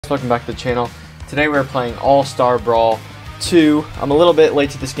welcome back to the channel. Today we're playing All-Star Brawl 2. I'm a little bit late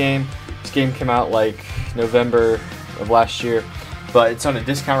to this game. This game came out like November of last year, but it's on a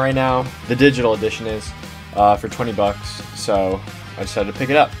discount right now. The digital edition is for 20 bucks, so I decided to pick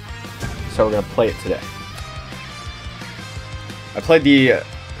it up. So we're gonna play it today. I played the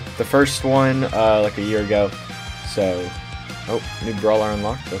first one like a year ago, so new brawler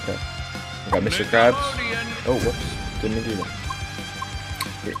unlocked. Okay, we got Mr. Krabs. Oh, whoops, didn't do that.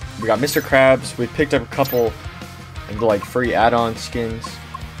 We got Mr. Krabs. We picked up a couple of like free add-on skins,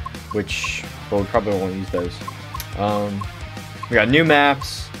 which we probably won't use those. We got new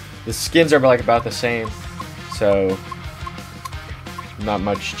maps. The skins are like about the same, so not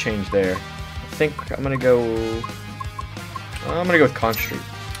much change there. I think I'm gonna go with Con Street.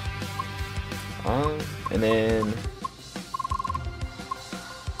 And then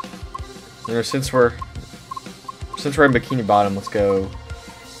since we're in Bikini Bottom, let's go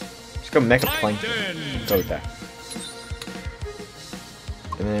Mecha Plankton. Let's go with that.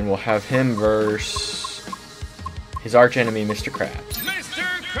 And then we'll have him versus his arch enemy, Mr. Krabs. Mr.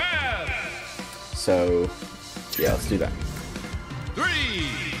 Krabs! So, yeah, let's do that. 3,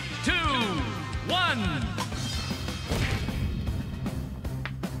 2, 1.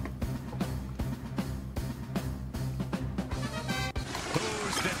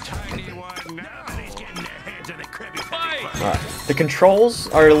 Who's the tiny one now? He's getting their hands on the Krabby. Alright. The controls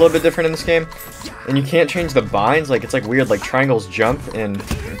are a little bit different in this game, and you can't change the binds. Like, it's like weird, like triangles jump, and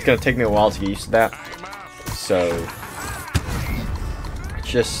it's gonna take me a while to get used to that. So, it's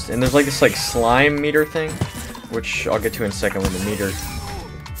just, and there's like this like slime meter thing, which I'll get to in a second when the meter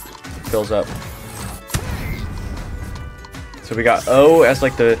fills up. So we got O as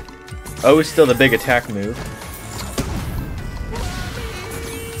like O is still the big attack move.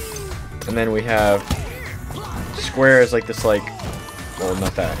 And then we have square is like this like, well,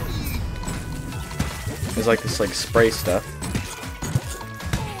 not that. It's like this like spray stuff.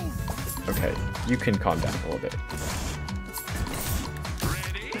 Okay, you can calm down a little bit.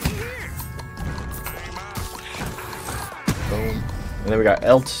 Boom. And then we got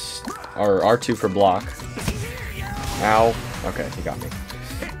R2 for block. Ow. Okay, he got me.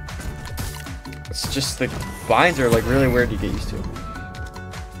 It's just the binds are like really weird to get used to.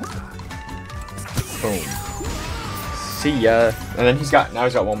 Boom. See ya. And then he's got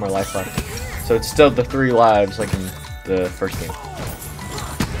one more life left. So it's still the 3 lives like in the first game.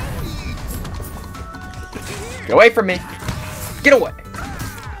 Get away from me! Get away!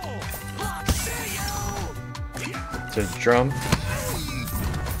 So jump.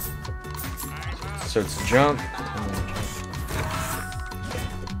 So it's jump.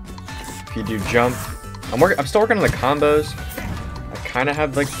 If you do jump, I'm still working on the combos. I kind of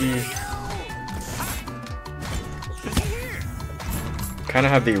have like the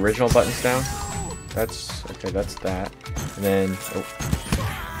original buttons down. That's okay. That's that. And then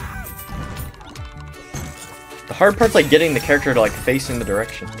the hard part's like getting the character to like face in the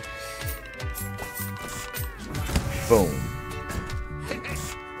direction. Boom.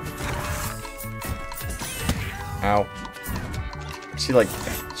 Ow. See, like,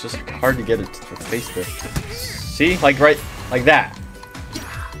 it's just hard to get it to face this. See? Like, right, like that.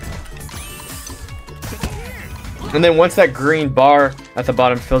 And then once that green bar at the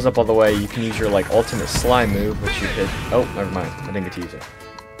bottom fills up all the way, you can use your, like, ultimate slime move, which you could... Oh, never mind. I didn't get to use it.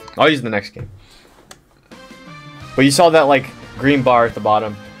 I'll use it in the next game. But you saw that, like, green bar at the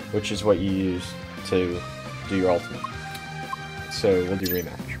bottom, which is what you use to do your ultimate. So, we'll do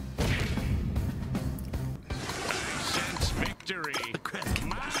rematch.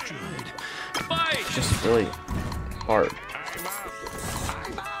 It's just really hard.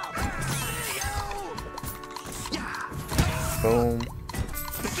 Boom.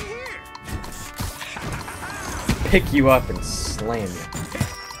 Pick you up and slam you.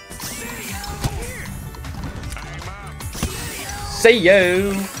 Say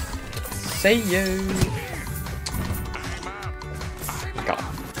yo! Say yo! God.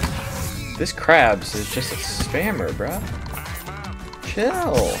 This Krabs is just a spammer, bruh.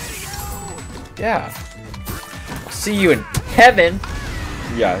 Chill. Yeah. I'll see you in heaven.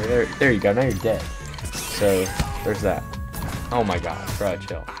 Yeah, there you go. Now you're dead. So, there's that. Oh my god, bro,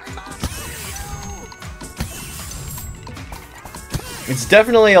 chill. It's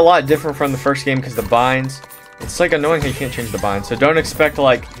definitely a lot different from the first game because the binds. It's like annoying how you can't change the binds. So don't expect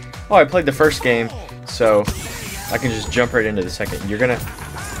like, oh, I played the first game, so I can just jump right into the second.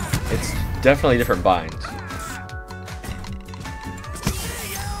 It's definitely different binds.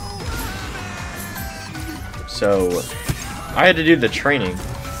 So I had to do the training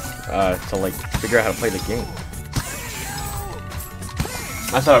to like figure out how to play the game.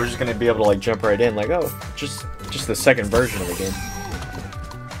 I thought I was just gonna be able to like jump right in, like, oh, just the second version of the game.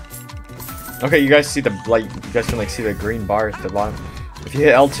 Okay, you guys see the like, you guys can like see the green bar at the bottom. If you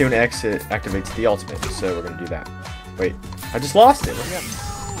hit L2 and X, it activates the ultimate. So we're gonna do that. Wait, I just lost it. What happened?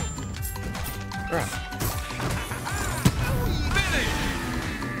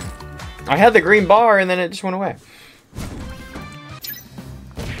 I had the green bar and then it just went away.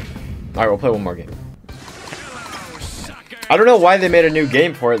 Alright, we'll play one more game. I don't know why they made a new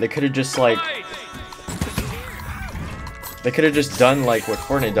game for it. They could have just like... They could have just done like what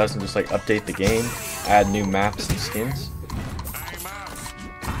Fortnite does and just like update the game. Add new maps and skins.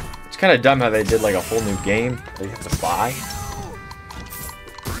 It's kind of dumb how they did like a whole new game that you have to buy.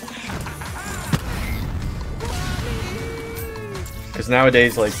 Because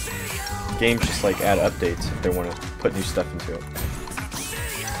nowadays like... games just like add updates if they want to put new stuff into it.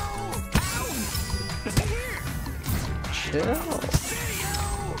 Chill.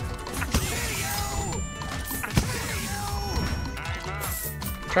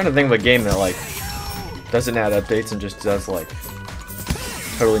 I'm trying to think of a game that like doesn't add updates and just does like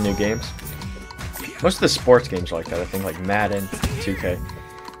totally new games. Most of the sports games are like that. I think like Madden, 2K.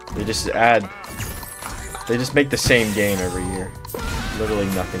 They just make the same game every year. Literally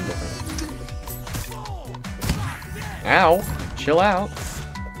nothing different. Ow! Chill out.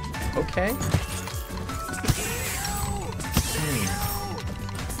 Okay.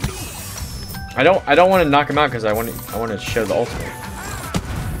 I don't want to knock him out because I want to show the ultimate.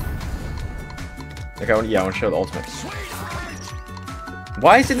 Like I want to show the ultimate.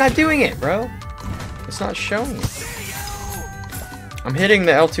 Why is it not doing it, bro? It's not showing it. I'm hitting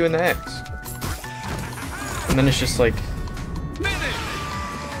the L2 and the X, and then it's just like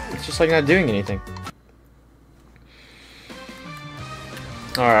not doing anything.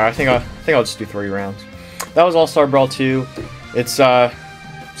 Alright, I think I'll just do 3 rounds. That was All-Star Brawl 2. It's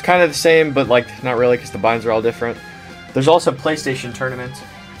kind of the same, but like not really because the binds are all different. There's also PlayStation tournaments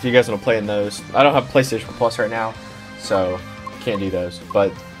if you guys want to play in those. I don't have PlayStation Plus right now, so can't do those,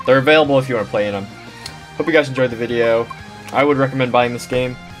 but they're available if you want to play in them. Hope you guys enjoyed the video. I would recommend buying this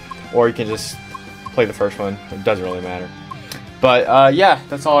game, or you can just play the first one. It doesn't really matter. But yeah,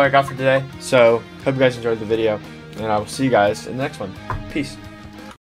 that's all I got for today. So hope you guys enjoyed the video, and I will see you guys in the next one. Peace.